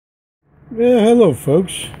Well, hello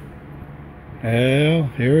folks. Well,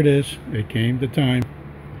 here it is. It came to time.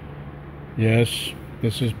 Yes,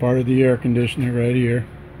 this is part of the air conditioner right here.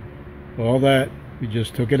 All that, we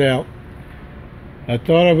just took it out. I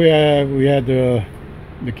thought we had the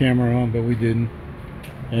camera on, but we didn't.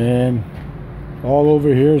 And all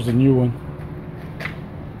over here is the new one.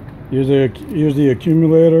 Here's the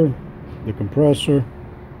accumulator, the compressor,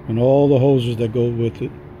 and all the hoses that go with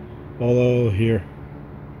it. All over here.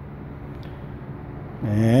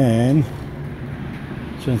 And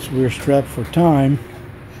since we're strapped for time,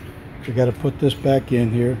 we got to put this back in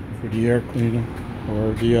here for the air cleaner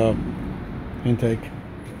or the intake.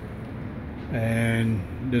 And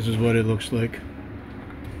this is what it looks like.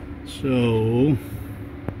 So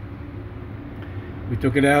we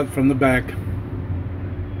took it out from the back,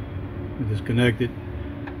 we disconnected,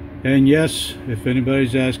 and yes, if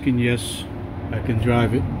anybody's asking, yes, I can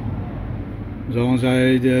drive it as long as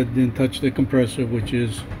I didn't touch the compressor, which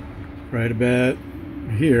is right about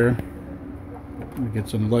here. Let me get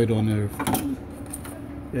some light on there.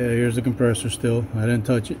 Yeah, here's the compressor still. I didn't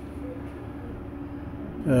touch it.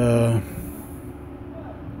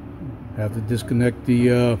 Have to disconnect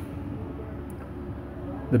the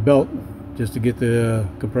belt just to get the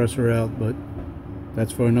compressor out, but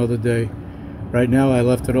that's for another day. Right now I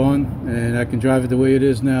left it on and I can drive it the way it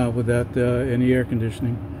is now without any air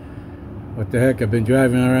conditioning. What the heck, I've been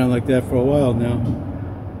driving around like that for a while now.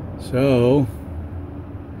 So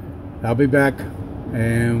I'll be back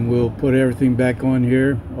and we'll put everything back on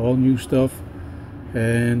here, all new stuff,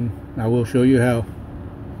 and I will show you how.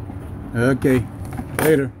 Okay,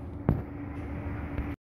 later.